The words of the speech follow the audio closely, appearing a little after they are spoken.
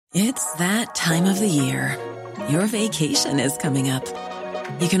It's that time of the year. Your vacation is coming up.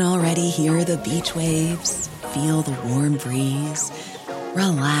 You can already hear the beach waves, feel the warm breeze,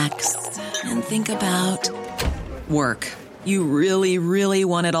 relax, and think about work. You really, really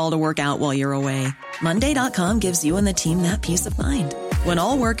want it all to work out while you're away. Monday.com gives you and the team that peace of mind. When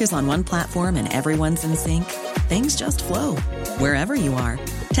all work is on one platform and everyone's in sync, things just flow. Wherever you are,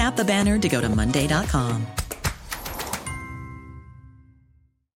 tap the banner to go to Monday.com.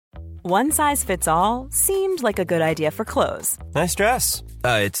 One size fits all seemed like a good idea for clothes. Nice dress.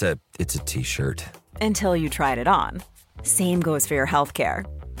 It's a t-shirt. Until you tried it on. Same goes for your healthcare.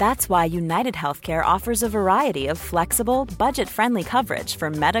 That's why United Healthcare offers a variety of flexible, budget-friendly coverage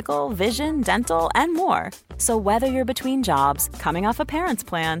for medical, vision, dental, and more. So whether you're between jobs, coming off a parent's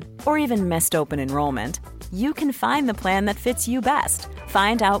plan, or even missed open enrollment, you can find the plan that fits you best.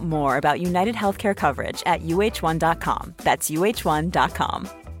 Find out more about United Healthcare coverage at uh1.com. That's uh1.com.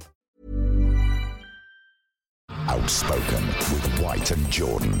 Outspoken with White and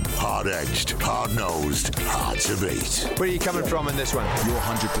Jordan. Hard-edged, hard-nosed, hard to beat. Where are you coming from in this one? Your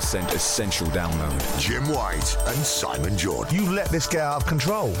 100% essential download. Jim White and Simon Jordan. You let this get out of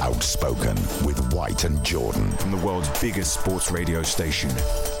control. Outspoken with White and Jordan. From the world's biggest sports radio station,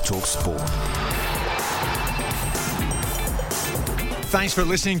 Talk Sport. Thanks for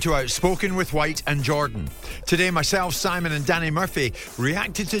listening to Outspoken with White and Jordan. Today, myself, Simon and Danny Murphy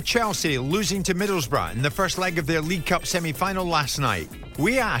reacted to Chelsea losing to Middlesbrough in the first leg of their League Cup semi-final last night.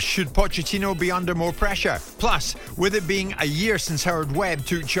 We asked, should Pochettino be under more pressure? Plus, with it being a year since Howard Webb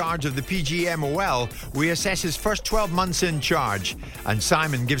took charge of the PGMOL, we assess his first 12 months in charge. And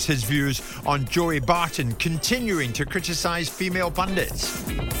Simon gives his views on Joey Barton continuing to criticise female pundits.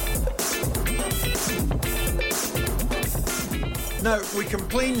 Now, we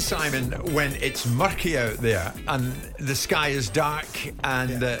complain, Simon, when it's murky out there and the sky is dark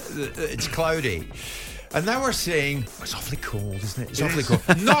and it's cloudy. And now we're saying, it's awfully cold, isn't it? It's awfully cold.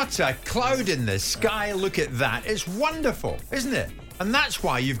 Not a cloud in the sky. Look at that. It's wonderful, isn't it? And that's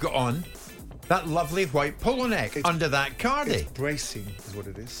why you've got on that lovely white polo neck under that cardi. It's bracing is what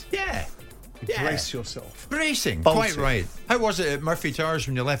it is. Yeah. Brace yourself. Bracing, Bolting. quite right. How was it at Murphy Towers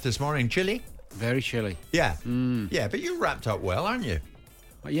when you left this morning? Chilly? Very chilly. Yeah. Yeah, but you're wrapped up well, aren't you?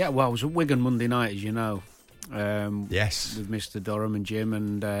 Yeah, well, I was at Wigan Monday night, as you know. Yes. With Mr. Durham and Jim,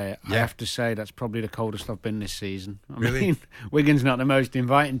 and I have to say that's probably the coldest I've been this season. I mean, Wigan's not the most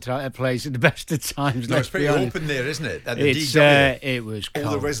inviting place at the best of times. No, it's pretty open there, isn't it? At the DW. It was cold.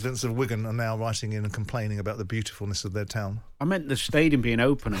 All the residents of Wigan are now writing in and complaining about the beautifulness of their town. I meant the stadium being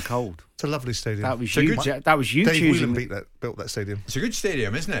open and cold. It's a lovely stadium. That was you. That was you Dave choosing. Whelan built that stadium. It's a good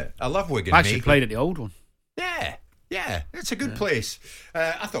stadium, isn't it? I love Wigan. I actually played at the old one. Yeah, it's a good place.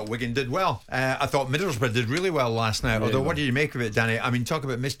 I thought Wigan did well. I thought Middlesbrough did really well last night. Although, what did you make of it, Danny? I mean, talk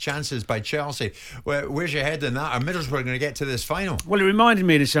about missed chances by Chelsea. Where's your head in that? Are Middlesbrough going to get to this final? Well, it reminded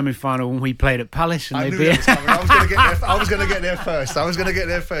me of the semi-final when we played at Palace. And I knew it was coming. I was going to get there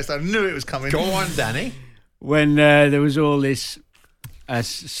first. I knew it was coming. Go on, Danny. When there was all this...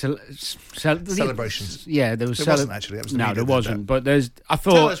 celebrations. Yeah, there was. There wasn't actually. That was the no, media there that wasn't. did that. But I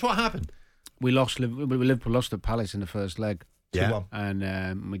thought. Tell us what happened. Liverpool lost at Palace in the first leg. Yeah,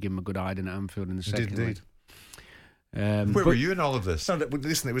 and we give them a good hiding at Anfield in the second leg. Where were you in all of this? No,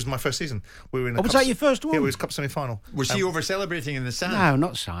 listen, it was my first season. We were in. Was that your first one? Yeah, it was cup semi-final. Was he over celebrating in the stand? No,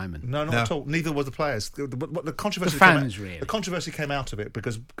 not Simon. No, not at all. Neither were the players. The controversy. The fans, really. The controversy came out of it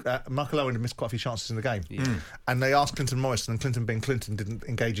because Michael Owen had missed quite a few chances in the game, and they asked Clinton Morrison, and Clinton, being Clinton, didn't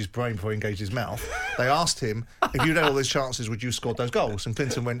engage his brain before he engaged his mouth. They asked him, if you'd had all those chances, would you have scored those goals? And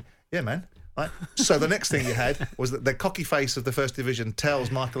Clinton went, yeah, man. Right. So the next thing you had was that the cocky face of the First Division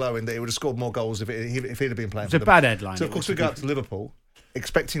tells Michael Owen that he would have scored more goals if he'd have been playing. It's a bad headline. So of course we go up to Liverpool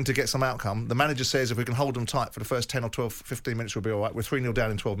expecting to get some outcome. The manager says if we can hold them tight for the first 10 or 12, 15 minutes we'll be all right. We're 3-0 down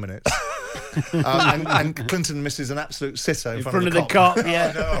in 12 minutes. and Clinton misses an absolute sitter in front of the cop.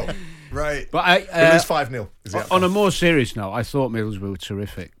 Yeah. Oh, no. Right. But we lose 5-0. On a more serious note, I thought Middlesbrough were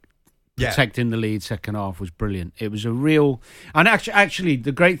terrific. Yeah. Protecting the lead second half was brilliant. It was a real... And actually,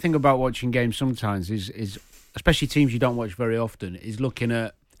 the great thing about watching games sometimes is especially teams you don't watch very often, is looking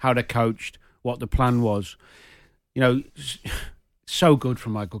at how they're coached, what the plan was. You know, so good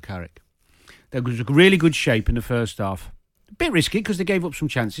from Michael Carrick. There was a really good shape in the first half. A bit risky because they gave up some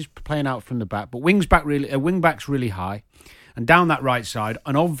chances playing out from the back, but wing backs really high. And down that right side,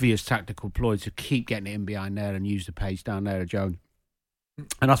 an obvious tactical ploy to keep getting it in behind there and use the pace down there of Jones.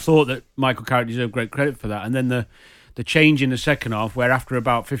 And I thought that Michael Carrick deserved great credit for that. And then the change in the second half, where after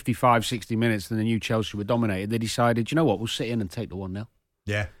about 55, 60 minutes, then the new Chelsea were dominated, they decided, you know what, we'll sit in and take the 1-0.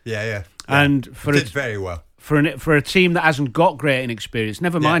 Yeah. And did very well. for a team that hasn't got great inexperience.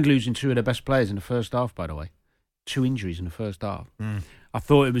 Never mind losing two of their best players in the first half. By the way, 2 injuries in the first half. I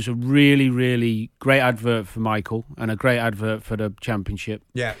thought it was a really, really great advert for Michael and a great advert for the Championship.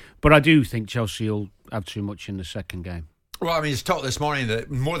 Yeah. But I do think Chelsea will have too much in the second game. Well, I mean, it's talk this morning that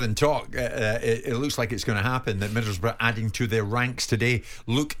more than talk, it looks like it's going to happen, that Middlesbrough adding to their ranks today.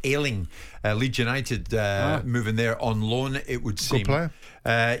 Luke Ayling, Leeds United, moving there on loan, it would seem. Good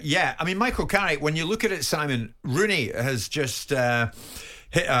player. Yeah, I mean, Michael Carrick, when you look at it, Simon, Rooney has just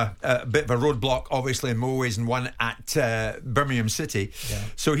hit a bit of a roadblock, obviously, in more ways than one at Birmingham City. Yeah.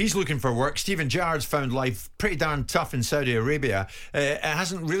 So he's looking for work. Steven Gerrard's found life pretty darn tough in Saudi Arabia. It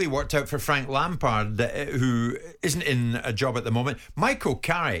hasn't really worked out for Frank Lampard, who isn't in a job at the moment. Michael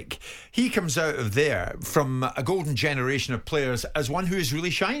Carrick, he comes out of there from a golden generation of players as one who is really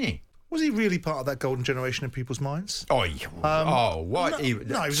shining. Was he really part of that golden generation in people's minds? What? He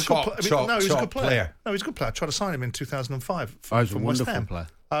was a good player. No, he was a good player. I tried to sign him in 2005 from West Ham. Player.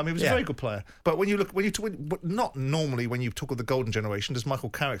 He was a very good player. But not normally when you talk of the golden generation, does Michael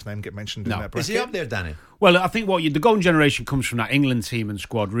Carrick's name get mentioned in that bracket? Is he up there, Danny? Well, I think the golden generation comes from that England team and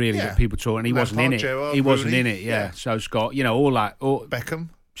squad, really, that people talk, and he wasn't in it. Gerrard, he wasn't Rooney, in it, yeah. So Scott, all that. Beckham.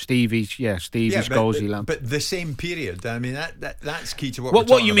 Stevie's Golsey Lamb. But the same period. I mean, that's key to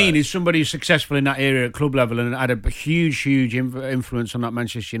what you mean is somebody who's successful in that area at club level and had a huge influence on that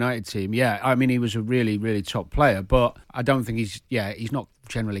Manchester United team. Yeah, I mean, he was a really, really top player, but I don't think he's not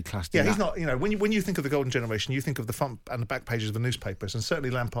generally classed. Yeah, he's not. When you think of the golden generation, you think of the front and the back pages of the newspapers, and certainly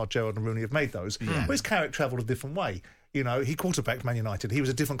Lampard, Gerrard, and Rooney have made those. Yeah. But his Carrick travelled a different way. He quarterbacked Man United. He was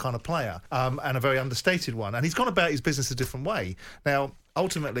a different kind of player, and a very understated one. And he's gone about his business a different way. Now,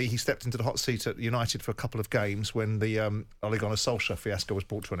 ultimately, he stepped into the hot seat at United for a couple of games when the Ole Gunnar Solskjaer fiasco was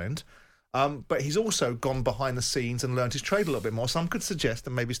brought to an end. But he's also gone behind the scenes and learned his trade a little bit more. Some could suggest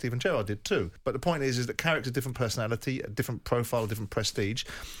that maybe Steven Gerrard did too. But the point is that Carrick's a different personality, a different profile, a different prestige.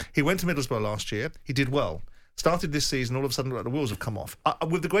 He went to Middlesbrough last year. He did well. Started this season, all of a sudden the wheels have come off.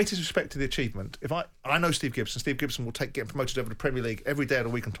 With the greatest respect to the achievement, if I know Steve Gibson will take getting promoted over the Premier League every day of the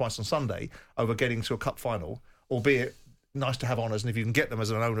week and twice on Sunday over getting to a cup final, albeit nice to have honours, and if you can get them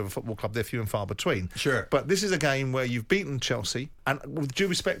as an owner of a football club, they're few and far between. Sure. But this is a game where you've beaten Chelsea, and with due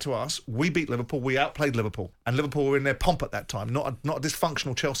respect to us, we beat Liverpool, we outplayed Liverpool, and Liverpool were in their pomp at that time, not a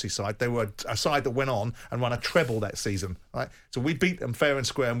dysfunctional Chelsea side. They were a side that went on and won a treble that season, right? So we beat them fair and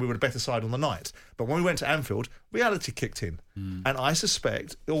square, and we were the better side on the night. But when we went to Anfield, reality kicked in. And I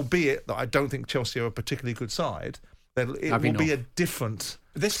suspect, albeit that I don't think Chelsea are a particularly good side, that it will be a different...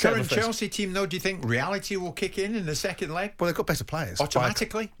 This current Chelsea team, though, do you think reality will kick in the second leg? Well, they've got better players.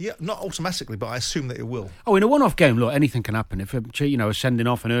 Automatically? Yeah, not automatically, but I assume that it will. Oh, in a one-off game, look, anything can happen. If a sending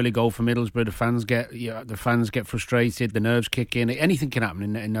off an early goal for Middlesbrough, the fans get frustrated, the nerves kick in. Anything can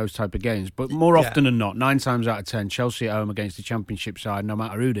happen in those type of games. But more often than not, 9 times out of 10, Chelsea at home against the Championship side, no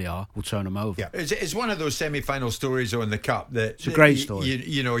matter who they are, will turn them over. Yeah. It's one of those semi-final stories in the Cup that it's a great story.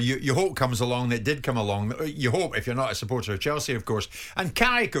 You hope comes along. That did come along. You hope if you're not a supporter of Chelsea, of course. And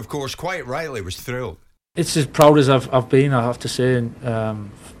Carrick, of course, quite rightly was thrilled. It's as proud as I've been, I have to say,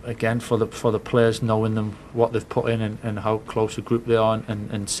 and again for the players, knowing them, what they've put in, and how close a group they are,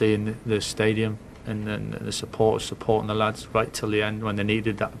 and seeing the stadium and the supporters supporting the lads right till the end when they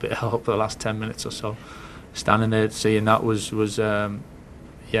needed that bit of help for the last 10 minutes or so. Standing there seeing that was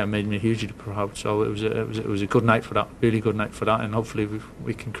made me hugely proud. So it was a good night for that, really good night for that, and hopefully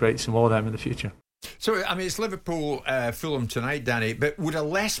we can create some more of them in the future. So, I mean, it's Liverpool Fulham tonight, Danny, but would a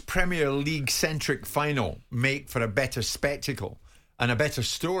less Premier League-centric final make for a better spectacle and a better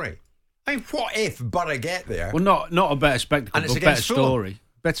story? I mean, what if Borough get there? Well, not a better spectacle, but a better story.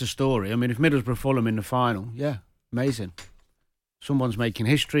 Better story. I mean, if Middlesbrough Fulham in the final, yeah, amazing. Someone's making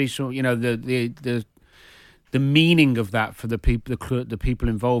history. So, the meaning of that for the people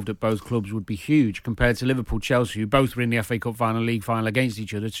involved at both clubs would be huge compared to Liverpool, Chelsea, who both were in the FA Cup final, league final against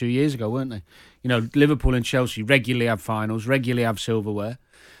each other 2 years ago, weren't they? Liverpool and Chelsea regularly have finals, regularly have silverware.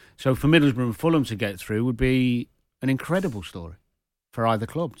 So for Middlesbrough and Fulham to get through would be an incredible story for either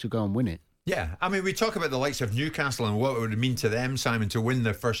club to go and win it. Yeah, I mean, we talk about the likes of Newcastle and what it would mean to them, Simon, to win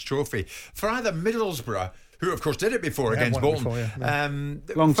their first trophy. For either Middlesbrough, who of course did it before against Bolton,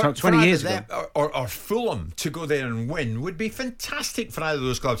 long time, 20 years ago, or Fulham to go there and win would be fantastic for either of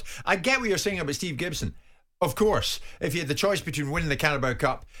those clubs. I get what you're saying about Steve Gibson. Of course, if you had the choice between winning the Carabao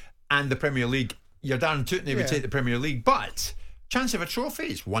Cup and the Premier League, you're darn tootin' they would take the Premier League, but chance of a trophy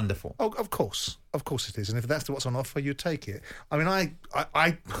is wonderful. Oh, of course it is, and if that's what's on offer, you take it. I mean,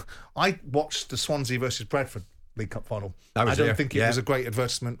 I watched the Swansea versus Bradford League Cup final. I don't think it was a great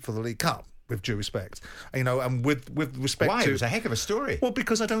advertisement for the League Cup. with due respect. And with respect Why? to... It was a heck of a story. Well,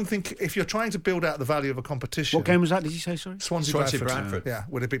 because I don't think if you're trying to build out the value of a competition... What game was that, did you say, sorry? Swansea Bradford. Yeah,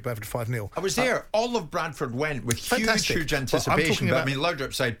 would it beat Bradford 5-0? I was there. All of Bradford went with Fantastic. huge anticipation, But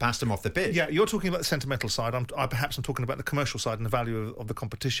Laudrup side passed him off the pitch. Yeah, you're talking about the sentimental side. I'm talking about the commercial side and the value of the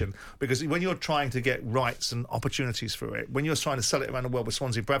competition. Because when you're trying to get rights and opportunities for it, when you're trying to sell it around the world with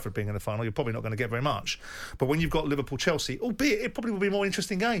Swansea Bradford being in the final, you're probably not going to get very much. But when you've got Liverpool-Chelsea, albeit it probably will be a more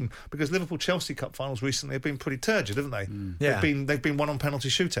interesting game, because Liverpool-Chelsea Cup finals recently have been pretty turgid, haven't they? Yeah. They've been won on penalty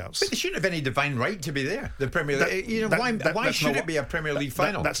shootouts. But they shouldn't have any divine right to be there. The Premier League. Why should it be a Premier League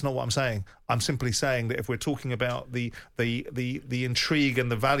final? That's not what I'm saying. I'm simply saying that if we're talking about the intrigue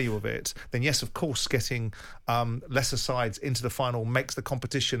and the value of it, then yes, of course, getting lesser sides into the final makes the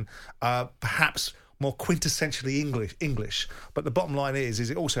competition perhaps more quintessentially English. But the bottom line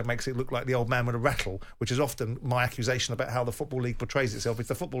is it also makes it look like the old man with a rattle, which is often my accusation about how the Football League portrays itself. It's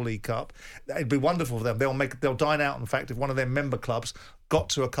the Football League Cup. It'd be wonderful for them. They'll dine out, in fact, if one of their member clubs got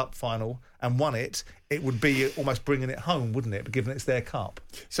to a cup final and won it, it would be almost bringing it home, wouldn't it, given it's their cup.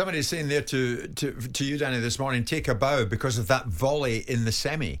 Somebody's saying there to you, Danny, this morning, take a bow because of that volley in the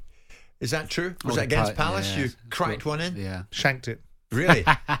semi. Is that true? Was that against Palace? Yeah, you cracked one in? Yeah. Shanked it. Really?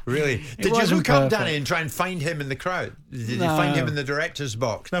 Really? Did you look up, Danny, and try and find him in the crowd? Did you find him in the director's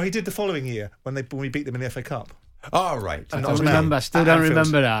box? No, he did the following year when we beat them in the FA Cup. Oh, right. I don't remember. I still don't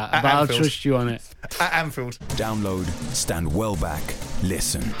remember that, but I'll trust you on it. At Anfield. Download, stand well back,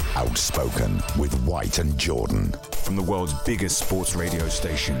 listen. Outspoken with White and Jordan. From the world's biggest sports radio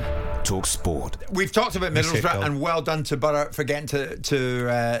station, Talk Sport. We've talked about Middlesbrough, and well done to Borough for getting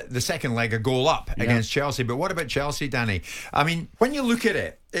to the second leg, a goal up against Chelsea. But what about Chelsea, Danny? I mean, when you look at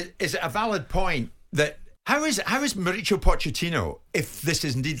it, is it a valid point that How is Mauricio Pochettino, if this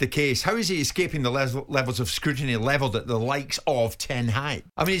is indeed the case, how is he escaping the levels of scrutiny levelled at the likes of Ten Hag?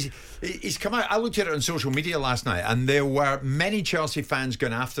 I mean, he's come out. I looked at it on social media last night, and there were many Chelsea fans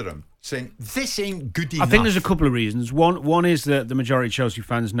going after him, saying, this ain't good enough. I think there's a couple of reasons. One is that the majority of Chelsea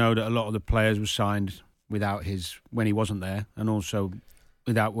fans know that a lot of the players were signed without when he wasn't there, and also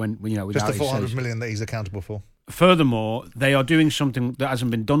without without just the 400 million that he's accountable for. Furthermore, they are doing something that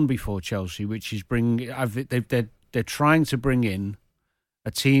hasn't been done before, Chelsea, which is they're trying to bring in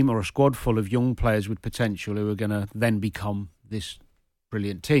a team or a squad full of young players with potential who are going to then become this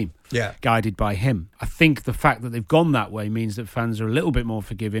brilliant team, guided by him. I think the fact that they've gone that way means that fans are a little bit more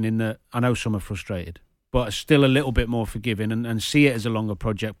forgiving in that I know some are frustrated, but are still a little bit more forgiving and see it as a longer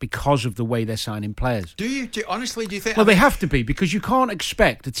project because of the way they're signing players. Do you honestly think... Well, they have to be, because you can't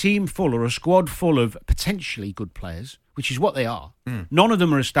expect a team full or a squad full of potentially good players, which is what they are. None of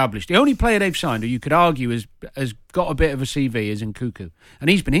them are established. The only player they've signed who you could argue has got a bit of a CV is Nkunku, and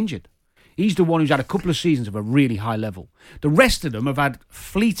he's been injured. He's the one who's had a couple of seasons of a really high level. The rest of them have had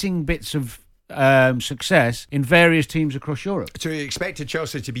fleeting bits of success in various teams across Europe. So you expected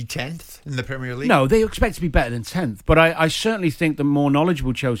Chelsea to be 10th in the Premier League? No, they expect to be better than 10th. But I certainly think the more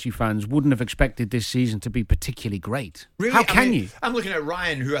knowledgeable Chelsea fans wouldn't have expected this season to be particularly great. Really? How can you? I'm looking at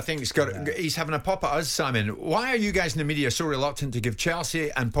Ryan, who I think he's having a pop at us, Simon. Why are you guys in the media so reluctant to give Chelsea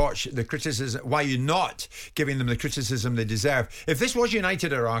and Poch the criticism? Why are you not giving them the criticism they deserve? If this was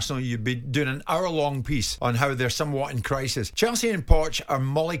United or Arsenal, you'd be doing an hour-long piece on how they're somewhat in crisis. Chelsea and Poch are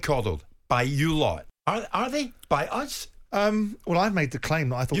mollycoddled by you lot. Are they? By us? Well, I've made the claim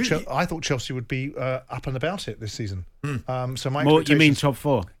that I thought Chelsea would be up and about it this season. So my you mean top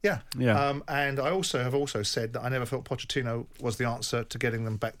four? Yeah. And I have also said that I never felt Pochettino was the answer to getting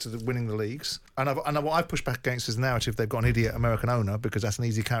them back to winning the leagues. And what I've pushed back against is the narrative they've got an idiot American owner, because that's an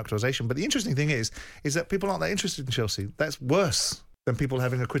easy characterisation. But the interesting thing is that people aren't that interested in Chelsea. That's worse than people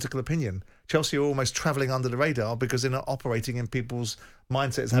having a critical opinion. Chelsea are almost travelling under the radar because they're not operating in people's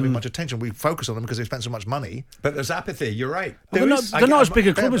mindsets having much attention. We focus on them because they spent so much money. But there's apathy, you're right. They're not as big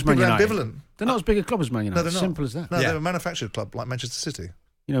a club as Man United. Ambivalent. They're not as big a club as Man United. No, they're not. Simple as that. No, they're a manufactured club like Manchester City.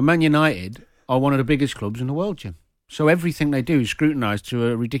 Man United are one of the biggest clubs in the world, Jim. So everything they do is scrutinised to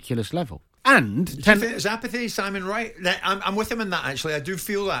a ridiculous level. And do you think there's apathy, Simon? Right? I'm with him in that, actually. I do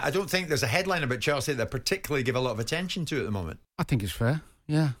feel that. I don't think there's a headline about Chelsea that I particularly give a lot of attention to at the moment. I think it's fair.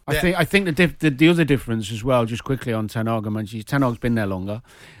 Yeah, I think the other difference as well, just quickly on Ten Hag, Ten Hag's been there longer,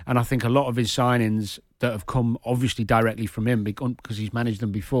 and I think a lot of his signings that have come obviously directly from him because he's managed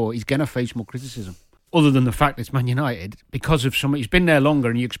them before, he's going to face more criticism. Other than the fact it's Man United, because of he's been there longer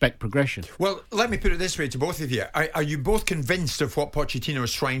and you expect progression. Well, let me put it this way to both of you. Are you both convinced of what Pochettino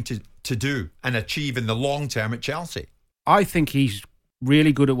is trying to do and achieve in the long term at Chelsea? I think he's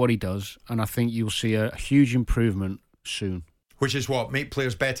really good at what he does, and I think you'll see a huge improvement soon. Which is what? Make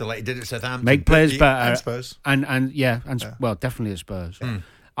players better like he did at Southampton. Make players better. And Spurs. Well, definitely at Spurs.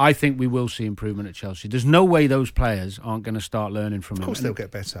 I think we will see improvement at Chelsea. There's no way those players aren't going to start learning from him. Of course they'll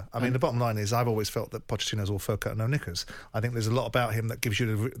get better. I mean, the bottom line is I've always felt that Pochettino's all fur coat and no knickers. I think there's a lot about him that gives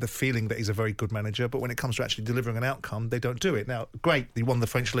you the feeling that he's a very good manager, but when it comes to actually delivering an outcome, they don't do it. Now, great, he won the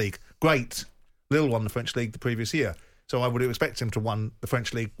French League. Great. Lille won the French League the previous year. So I would expect him to won the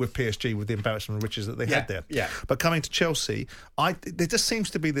French League with PSG with the embarrassment and riches that they had there. Yeah. But coming to Chelsea, there just seems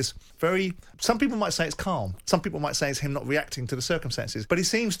to be this very... Some people might say it's calm. Some people might say it's him not reacting to the circumstances. But he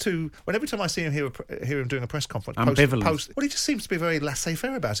seems to... Every time I see him hear him doing a press conference... he just seems to be very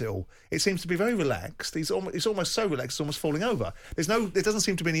laissez-faire about it all. It seems to be very relaxed. He's almost so relaxed, it's almost falling over. There doesn't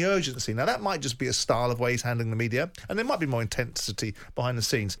seem to be any urgency. Now, that might just be a style of way he's handling the media, and there might be more intensity behind the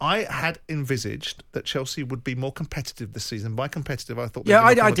scenes. I had envisaged that Chelsea would be more competitive this season. By competitive, I thought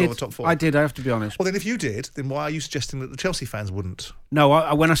I did. The top four. I did. I have to be honest. Well, then, if you did, then why are you suggesting that the Chelsea fans wouldn't?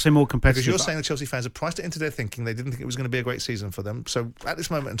 No, when I say more competitive, because you're saying the Chelsea fans have priced it into their thinking. They didn't think it was going to be a great season for them. So at this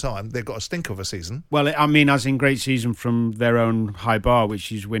moment in time, they've got a stink of a season. Well, I mean, as in great season from their own high bar,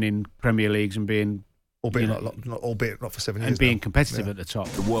 which is winning Premier Leagues and being. Albeit not for 7 years. And being now. competitive at the top.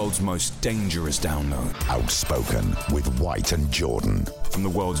 The world's most dangerous download. Outspoken with White and Jordan. From the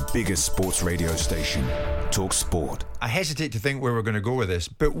world's biggest sports radio station, Talk Sport. I hesitate to think where we're going to go with this,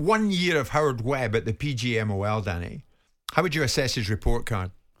 but 1 year of Howard Webb at the PGMOL, Danny, how would you assess his report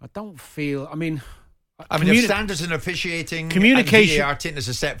card? I don't feel... I mean, if standards in officiating communication, and VAR taking us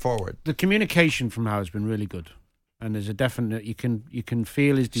a step forward. The communication from Howard's been really good. And there's a definite... You can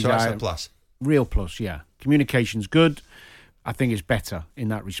feel his desire... So that's a plus. Real plus, yeah. Communication's good. I think it's better in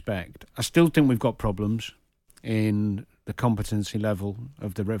that respect. I still think we've got problems in the competency level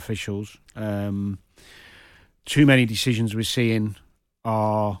of the officials. Too many decisions we're seeing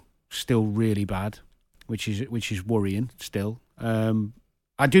are still really bad, which is worrying still.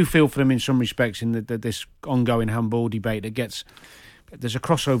 I do feel for them in some respects in this ongoing handball debate that gets... There's a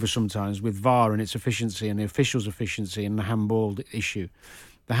crossover sometimes with VAR and its efficiency and the officials' efficiency and the handball issue.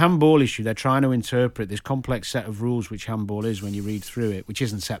 The handball issue, they're trying to interpret this complex set of rules which handball is when you read through it, which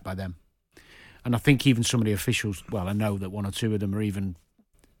isn't set by them. And I think even some of the officials, well, I know that one or two of them are even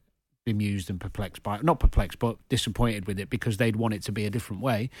bemused and perplexed by it. Not perplexed, but disappointed with it because they'd want it to be a different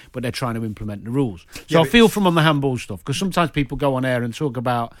way, but they're trying to implement the rules. So I feel from on the handball stuff, because sometimes people go on air and talk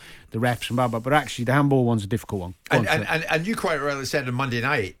about the refs and blah, blah, but actually the handball one's a difficult one. And you quite rightly said on Monday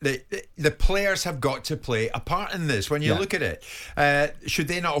night that the players have got to play a part in this when you look at it. Should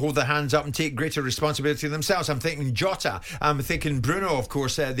they not hold their hands up and take greater responsibility themselves? I'm thinking Jota, I'm thinking Bruno, of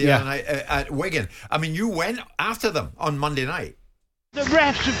course, the other night at Wigan. I mean, you went after them on Monday night. The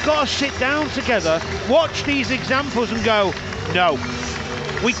refs have got to sit down together, watch these examples and go, no,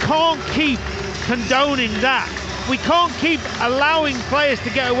 we can't keep condoning that. We can't keep allowing players to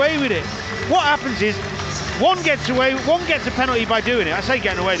get away with it. What happens is, one gets a penalty by doing it. I say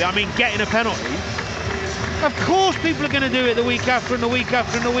getting away with it, I mean getting a penalty. Of course people are going to do it the week after and the week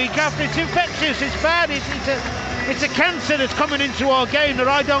after and the week after. It's infectious, it's bad, it's a cancer that's coming into our game that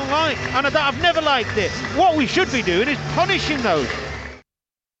I don't like. And I've never liked it. What we should be doing is punishing those.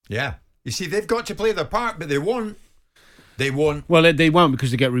 Yeah. You see, they've got to play their part, but they won't. They won't. Well, they won't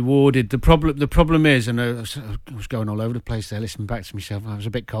because they get rewarded. The problem is, and I was going all over the place there, listening back to myself. I was a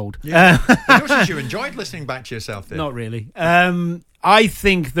bit cold. Yeah. I noticed you enjoyed listening back to yourself there. Not really. I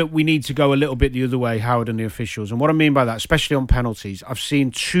think that we need to go a little bit the other way, Howard and the officials. And what I mean by that, especially on penalties, I've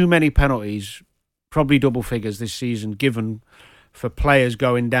seen too many penalties, probably double figures this season, given for players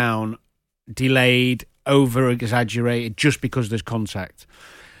going down, delayed, over-exaggerated, just because there's contact.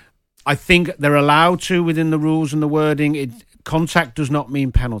 I think they're allowed to within the rules and the wording. Contact does not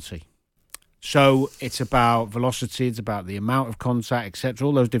mean penalty. So it's about velocity, it's about the amount of contact, etc.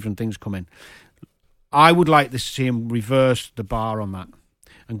 All those different things come in. I would like to see him reverse the bar on that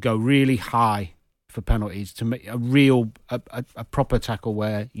and go really high for penalties to make a proper tackle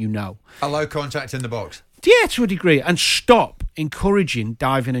where you know. Allow contact in the box. Yeah, to a degree. And stop encouraging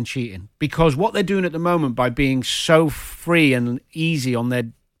diving and cheating. Because what they're doing at the moment by being so free and easy on their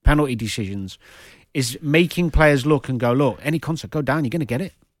penalty decisions is making players look and go, look, any contact, go down, you're going to get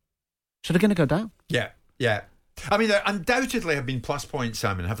it. So they're going to go down. Yeah. I mean, there undoubtedly have been plus points,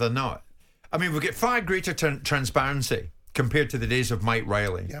 Simon, have there not? I mean, we get far greater transparency compared to the days of Mike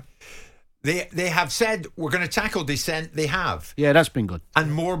Riley. Yeah. They have said, we're going to tackle dissent. They have. Yeah, that's been good.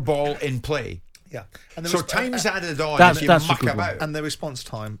 And more ball in play. Yeah. And so time's added on that's if you muck about. And the response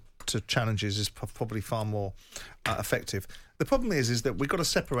time to challenges is probably far more effective. The problem is that we've got to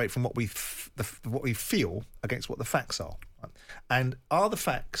separate from what we feel against what the facts are. Right? And are the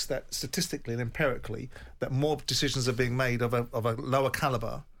facts that statistically and empirically that more decisions are being made of a lower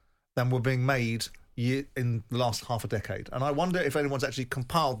calibre than were being made in the last half a decade. And I wonder if anyone's actually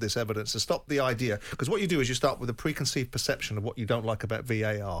compiled this evidence to stop the idea. Because what you do is you start with a preconceived perception of what you don't like about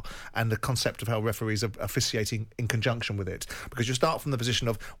VAR and the concept of how referees are officiating in conjunction with it. Because you start from the position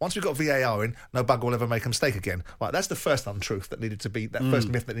of, once we've got VAR in, no bugger will ever make a mistake again. Right, that's the first untruth that needed to be, that first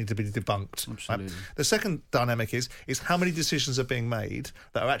myth that needed to be debunked. Absolutely. Right? The second dynamic is how many decisions are being made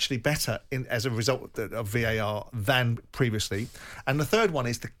that are actually better as a result of VAR than previously. And the third one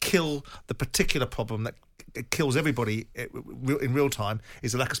is to kill the particular problem that it kills everybody in real time,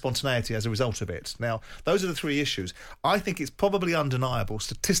 is the lack of spontaneity as a result of it. Now, those are the three issues. I think it's probably undeniable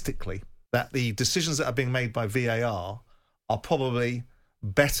statistically that the decisions that are being made by VAR are probably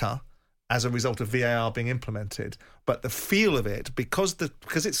better as a result of VAR being implemented. But the feel of it, because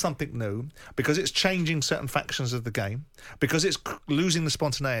it's something new, because it's changing certain factions of the game, because it's losing the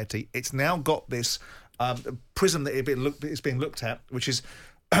spontaneity, it's now got this prism that it's being looked at, which is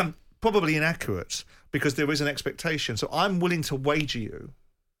probably inaccurate, because there is an expectation. So I'm willing to wager you,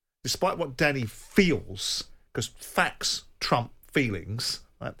 despite what Danny feels, because facts trump feelings,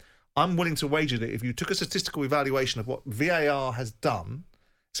 right? I'm willing to wager that if you took a statistical evaluation of what VAR has done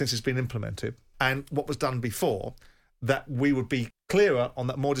since it's been implemented and what was done before, that we would be clearer on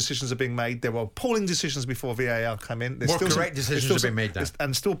that more decisions are being made. There were appalling decisions before VAR came in. There's more correct decisions are being made now.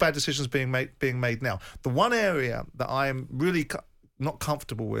 And still bad decisions being made now. The one area that I am really not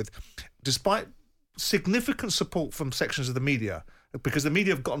comfortable with, despite significant support from sections of the media, because the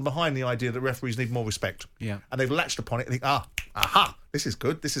media have gotten behind the idea that referees need more respect. Yeah. And they've latched upon it and think, aha, this is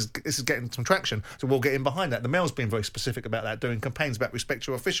good. This is getting some traction. So we'll get in behind that. The Mail's been very specific about that, doing campaigns about respect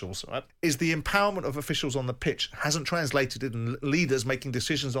your officials. Right? Is the empowerment of officials on the pitch hasn't translated in leaders making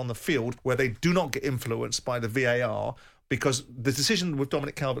decisions on the field where they do not get influenced by the VAR, because the decision with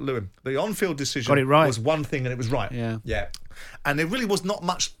Dominic Calvert-Lewin, the on-field decision was one thing and it was right. Yeah. And there really was not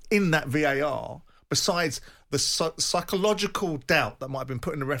much in that VAR besides the psychological doubt that might have been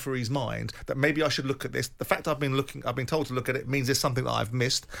put in the referee's mind that maybe I should look at this. The fact I've been told to look at it means there's something that I've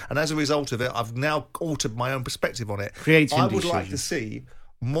missed, and as a result of it, I've now altered my own perspective on it. I would like to see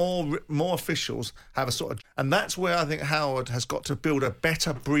more officials have a sort of, and that's where I think Howard has got to build a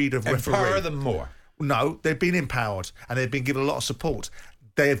better breed of referee. Empower them more. No, they've been empowered and they've been given a lot of support.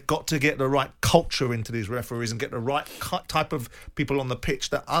 They've got to get the right culture into these referees and get the right type of people on the pitch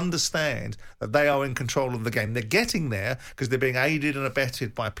that understand that they are in control of the game. They're getting there because they're being aided and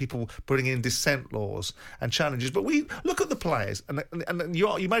abetted by people putting in dissent laws and challenges. But we look at the players, and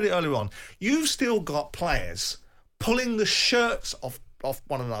you made it earlier on. You've still got players pulling the shirts off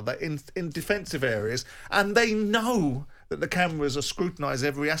one another in defensive areas, and they know that the cameras are scrutinising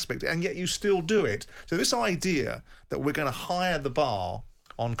every aspect, and yet you still do it. So this idea that we're going to hire the bar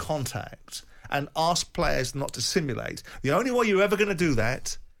on contact and ask players not to simulate, the only way you're ever going to do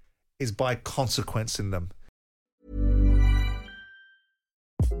that is by consequencing them.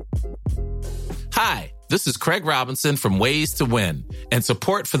 Hi, this is Craig Robinson from Ways to Win, and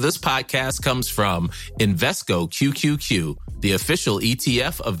support for this podcast comes from Invesco QQQ, the official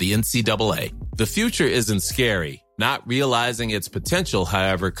ETF of the NCAA. The future isn't scary. Not realizing its potential,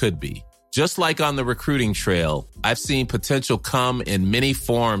 however, could be. Just like on the recruiting trail, I've seen potential come in many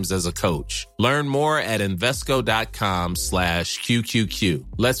forms as a coach. Learn more at Invesco.com/QQQ.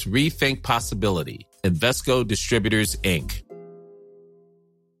 Let's rethink possibility. Invesco Distributors, Inc.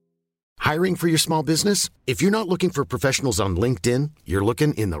 Hiring for your small business? If you're not looking for professionals on LinkedIn, you're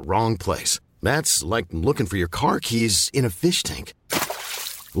looking in the wrong place. That's like looking for your car keys in a fish tank.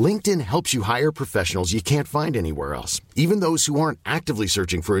 LinkedIn helps you hire professionals you can't find anywhere else, even those who aren't actively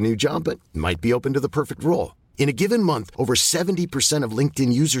searching for a new job but might be open to the perfect role. In a given month, over 70% of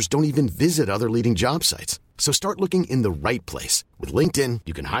LinkedIn users don't even visit other leading job sites. So start looking in the right place. With LinkedIn,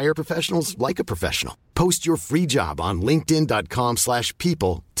 you can hire professionals like a professional. Post your free job on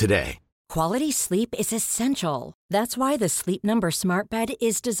linkedin.com/people today. Quality sleep is essential. That's why the Sleep Number Smart Bed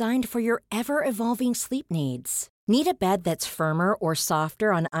is designed for your ever-evolving sleep needs. Need a bed that's firmer or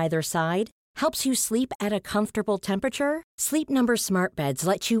softer on either side? Helps you sleep at a comfortable temperature? Sleep Number Smart Beds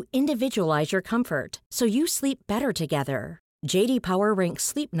let you individualize your comfort, so you sleep better together. J.D. Power ranks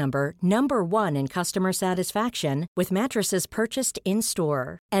Sleep Number #1 in customer satisfaction with mattresses purchased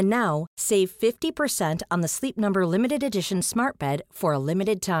in-store. And now, save 50% on the Sleep Number Limited Edition Smart Bed for a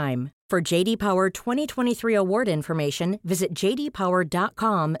limited time. For J.D. Power 2023 award information, visit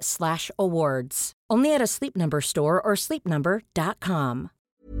jdpower.com/awards. Only at a Sleep Number store or sleepnumber.com.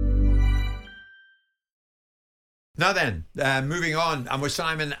 Now then, moving on, I'm with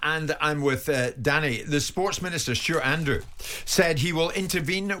Simon and I'm with Danny. The Sports Minister, Stuart Andrew, said he will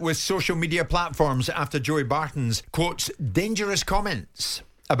intervene with social media platforms after Joey Barton's, quotes, dangerous comments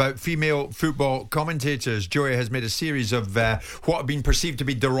about female football commentators. Joey has made a series of what have been perceived to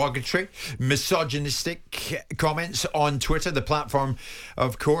be derogatory, misogynistic comments on Twitter, the platform,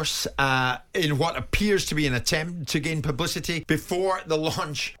 of course, in what appears to be an attempt to gain publicity before the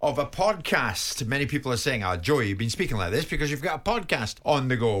launch of a podcast. Many people are saying, Joey, you've been speaking like this because you've got a podcast on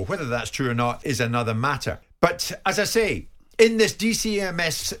the go. Whether that's true or not is another matter. But as I say, in this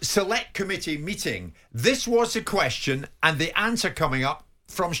DCMS Select Committee meeting, this was the question and the answer coming up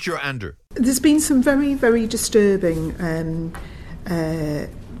from Stuart Andrew. There's been some very, very disturbing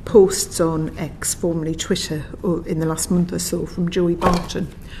posts on X, formerly Twitter, in the last month or so from Joey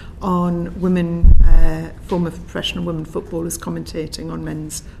Barton on women, former professional women footballers commentating on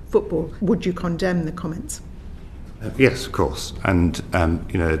men's football. Would you condemn the comments? Yes, of course. And,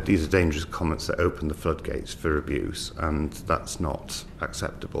 these are dangerous comments that open the floodgates for abuse, and that's not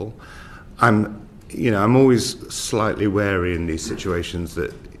acceptable. I'm always slightly wary in these situations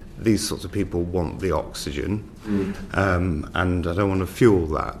that these sorts of people want the oxygen, and I don't want to fuel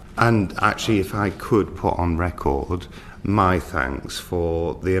that. And actually, if I could put on record my thanks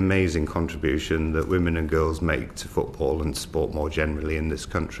for the amazing contribution that women and girls make to football and sport more generally in this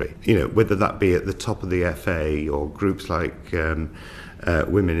country. Whether that be at the top of the FA or groups like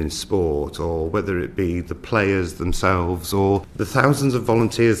Women in Sport, or whether it be the players themselves or the thousands of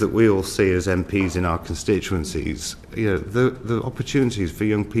volunteers that we all see as MPs in our constituencies. The opportunities for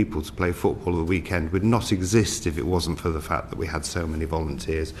young people to play football at the weekend would not exist if it wasn't for the fact that we had so many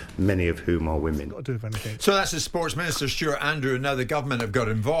volunteers, many of whom are women. So that's the Sports Minister, Stuart Andrew, and now the government have got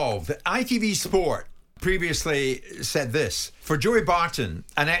involved. ITV Sport previously said this: for Joey Barton,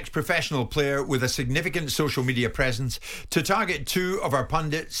 an ex-professional player with a significant social media presence, to target two of our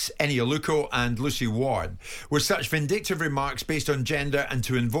pundits, Eni Aluko and Lucy Ward, with such vindictive remarks based on gender and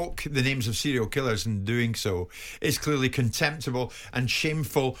to invoke the names of serial killers in doing so is clearly contemptible and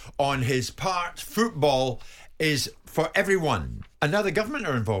shameful on his part. Football is for everyone. And now the government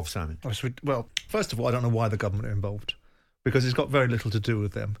are involved, Simon. Well, first of all, I don't know why the government are involved, because it's got very little to do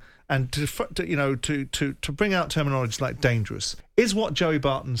with them. And to bring out terminology like dangerous, is what Joey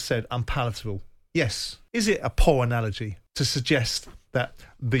Barton said unpalatable? Yes. Is it a poor analogy to suggest that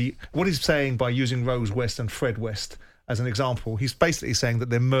what he's saying by using Rose West and Fred West as an example, he's basically saying that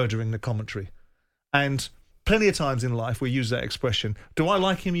they're murdering the commentary. And plenty of times in life we use that expression. Do I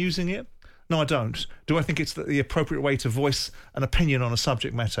like him using it? No, I don't. Do I think it's the appropriate way to voice an opinion on a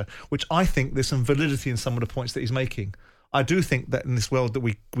subject matter, which I think there's some validity in some of the points that he's making? I do think that in this world that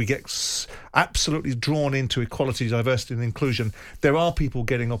we get absolutely drawn into equality, diversity and inclusion, there are people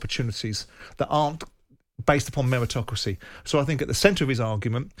getting opportunities that aren't based upon meritocracy. So I think at the centre of his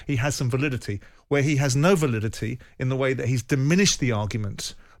argument, he has some validity, where he has no validity in the way that he's diminished the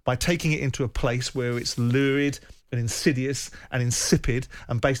argument by taking it into a place where it's lurid and insidious and insipid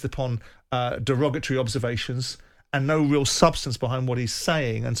and based upon derogatory observations and no real substance behind what he's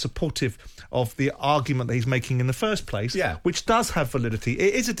saying and supportive of the argument that he's making in the first place, which does have validity.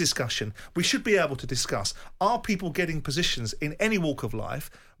 It is a discussion. We should be able to discuss, are people getting positions in any walk of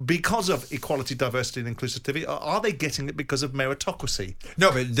life because of equality, diversity and inclusivity, or are they getting it because of meritocracy?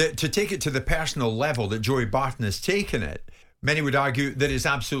 No, but to take it to the personal level that Joey Barton has taken it, many would argue there is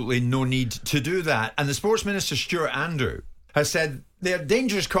absolutely no need to do that. And the Sports Minister, Stuart Andrew, has said they are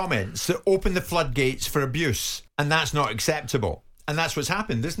dangerous comments that open the floodgates for abuse, and that's not acceptable. And that's what's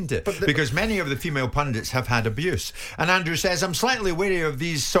happened, isn't it? Because many of the female pundits have had abuse. And Andrew says, I'm slightly wary of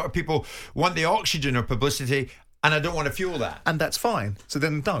these sort of people want the oxygen of publicity, and I don't want to fuel that. And that's fine. So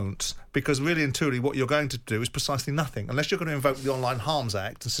then don't, because really and truly what you're going to do is precisely nothing. Unless you're going to invoke the Online Harms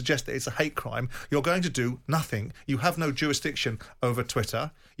Act and suggest that it's a hate crime, you're going to do nothing. You have no jurisdiction over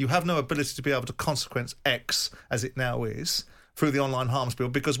Twitter. You have no ability to be able to consequence X, as it now is, through the Online Harms Bill,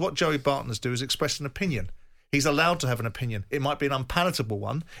 because what Joey Barton has done is express an opinion. He's allowed to have an opinion. It might be an unpalatable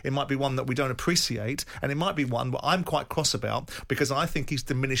one. It might be one that we don't appreciate. And it might be one that I'm quite cross about because I think he's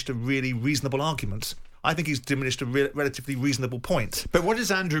diminished a really reasonable argument. I think he's diminished a relatively reasonable point. But what does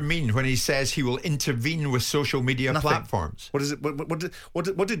Andrew mean when he says he will intervene with social media platforms? What is it?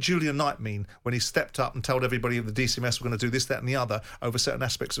 What did Julian Knight mean when he stepped up and told everybody at the DCMS we're going to do this, that and the other over certain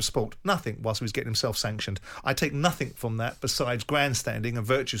aspects of sport? Nothing, whilst he was getting himself sanctioned. I take nothing from that besides grandstanding and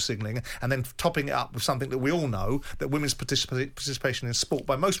virtue signalling and then topping it up with something that we all know, that women's participation in sport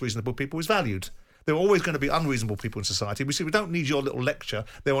by most reasonable people is valued. There are always going to be unreasonable people in society. We don't need your little lecture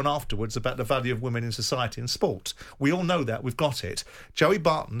there on afterwards about the value of women in society and sport. We all know that. We've got it. Joey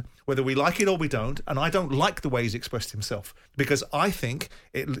Barton whether we like it or we don't, and I don't like the way he's expressed himself, because I think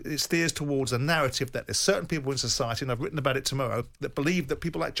it steers towards a narrative that there's certain people in society, and I've written about it tomorrow, that believe that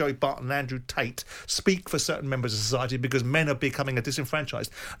people like Joey Barton and Andrew Tate speak for certain members of society because men are becoming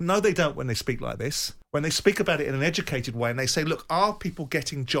disenfranchised. No, they don't when they speak like this. When they speak about it in an educated way and they say, look, are people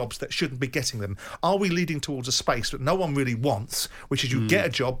getting jobs that shouldn't be getting them? Are we leading towards a space that no one really wants, which is you get a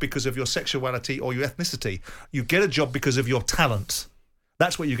job because of your sexuality or your ethnicity? You get a job because of your talent.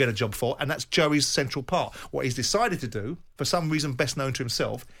 That's what you get a job for, and that's Joey's central part. What he's decided to do, for some reason best known to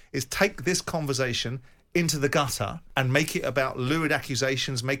himself, is take this conversation into the gutter and make it about lurid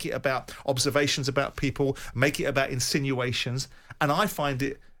accusations, make it about observations about people, make it about insinuations. And I find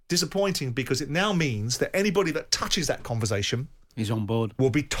it disappointing because it now means that anybody that touches that conversation is on board. Will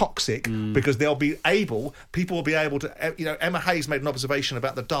be toxic because people will be able to, Emma Hayes made an observation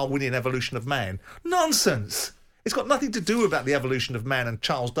about the Darwinian evolution of man. Nonsense. It's got nothing to do about the evolution of man and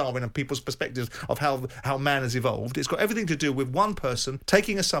Charles Darwin and people's perspectives of how man has evolved. It's got everything to do with one person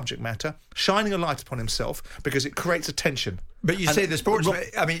taking a subject matter, shining a light upon himself, because it creates attention. But you say the sports...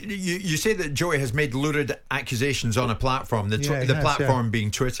 I mean, you say that Joey has made lurid accusations on a platform, the platform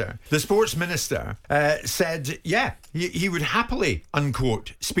being Twitter. The sports minister said, he would happily,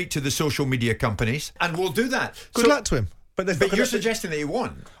 unquote, speak to the social media companies, and will do that. Good luck to him. But you're suggesting that he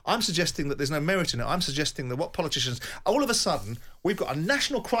won. I'm suggesting that there's no merit in it. I'm suggesting that what politicians... All of a sudden, we've got a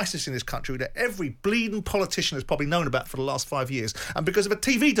national crisis in this country that every bleeding politician has probably known about for the last 5 years. And because of a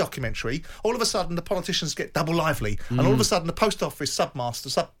TV documentary, all of a sudden the politicians get double lively. And all of a sudden the post office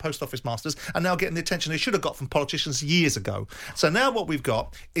post office masters are now getting the attention they should have got from politicians years ago. So now what we've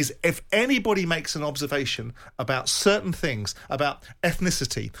got is, if anybody makes an observation about certain things, about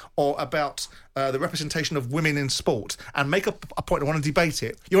ethnicity or about the representation of women in sport, and make a point and want to debate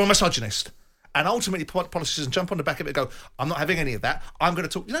it, you're a misogynist. And ultimately, politicians jump on the back of it and go, I'm not having any of that. I'm going to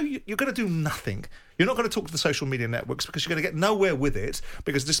talk. You're going to do nothing. You're not going to talk to the social media networks because you're going to get nowhere with it,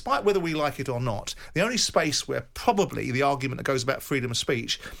 because despite whether we like it or not, the only space where probably the argument that goes about freedom of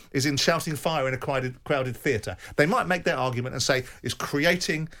speech is in shouting fire in a crowded theatre. They might make that argument and say it's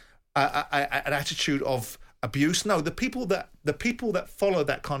creating an attitude of abuse. No, the people that follow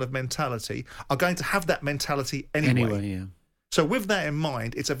that kind of mentality are going to have that mentality anyway. So with that in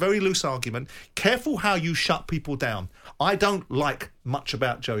mind, it's a very loose argument. Careful how you shut people down. I don't like much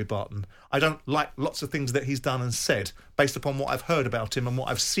about Joey Barton. I don't like lots of things that he's done and said based upon what I've heard about him and what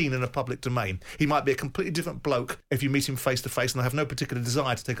I've seen in a public domain. He might be a completely different bloke if you meet him face to face, and I have no particular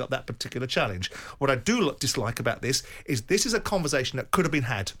desire to take up that particular challenge. What I do dislike about this is a conversation that could have been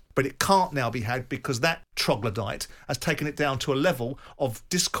had, but it can't now be had because that troglodyte has taken it down to a level of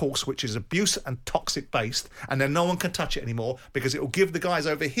discourse which is abuse and toxic based, and then no one can touch it anymore because it will give the guys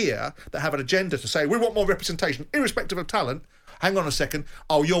over here that have an agenda to say, we want more representation, irrespective of talent. Hang on a second.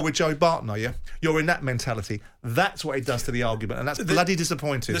 Oh, you're with Joey Barton, are you? You're in that mentality. That's what it does to the argument, and that's bloody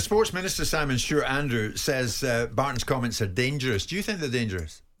disappointing. The Sports Minister, Simon Stewart-Andrew, says Barton's comments are dangerous. Do you think they're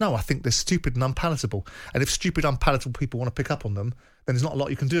dangerous? No, I think they're stupid and unpalatable. And if stupid, unpalatable people want to pick up on them, then there's not a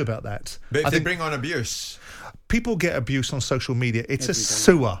lot you can do about that. But if they bring on abuse? People get abuse on social media. It's a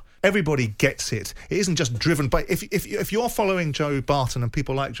sewer. Everybody gets it. It isn't just driven by... If you're following Joey Barton and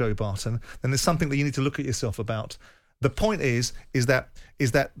people like Joey Barton, then there's something that you need to look at yourself about. The point is that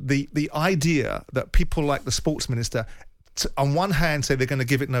the idea that people like the sports minister, on one hand, say they're going to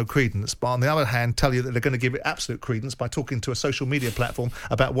give it no credence, but on the other hand, tell you that they're going to give it absolute credence by talking to a social media platform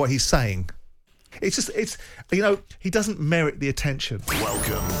about what he's saying. He doesn't merit the attention.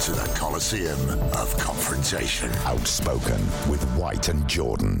 Welcome to the Coliseum of Confrontation. Outspoken with White and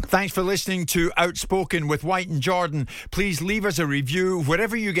Jordan. Thanks for listening to Outspoken with White and Jordan. Please leave us a review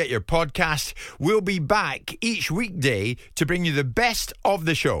wherever you get your podcast. We'll be back each weekday to bring you the best of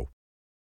the show.